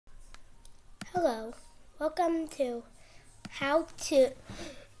Hello, welcome to how to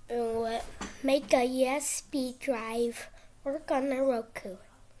make a USB drive work on a Roku.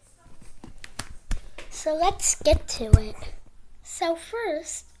 So let's get to it. So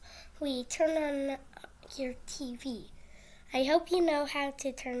first, we turn on your TV. I hope you know how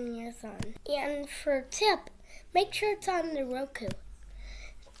to turn yours on. And for a tip, make sure it's on the Roku.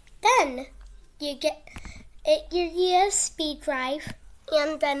 Then you get your USB drive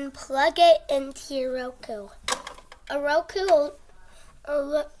and then plug it into your Roku. A Roku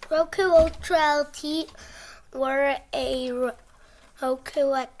Ultra LT or a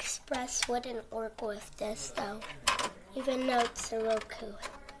Roku Express wouldn't work with this though, even though it's a Roku.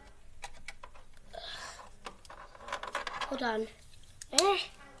 Hold on. Okay,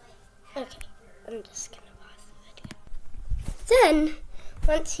 I'm just gonna pause the video. Then,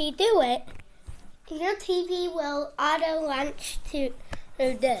 once you do it, your TV will auto-launch to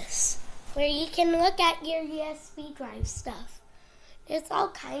this, where you can look at your USB drive stuff. There's all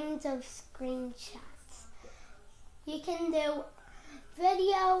kinds of screenshots. You can do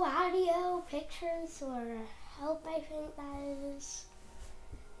video, audio, pictures, or help, I think that is.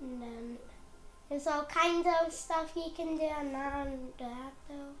 And then there's all kinds of stuff you can do. I'm not on the app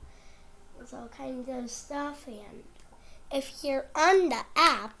though. There's all kinds of stuff, and if you're on the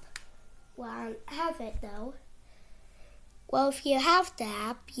app, well, I don't have it though. Well, if you have the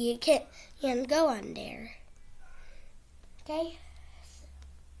app, you can go on there. Okay?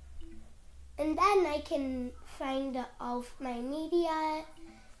 And then I can find all of my media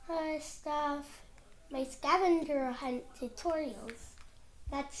stuff, my scavenger hunt tutorials.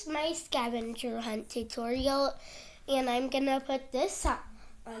 That's my scavenger hunt tutorial, and I'm gonna put this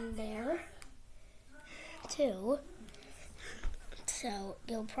on there too. So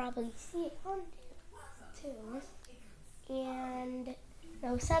you'll probably see it on there too. And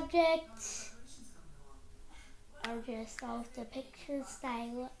no subjects, or just all of the pictures that I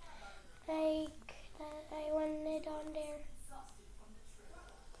like that I wanted on there.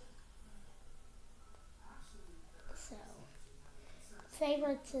 So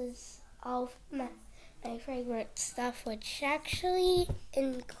favorites is all of my favorite stuff, which actually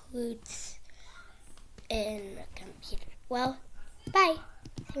includes in a computer. Well, bye.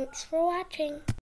 Thanks for watching.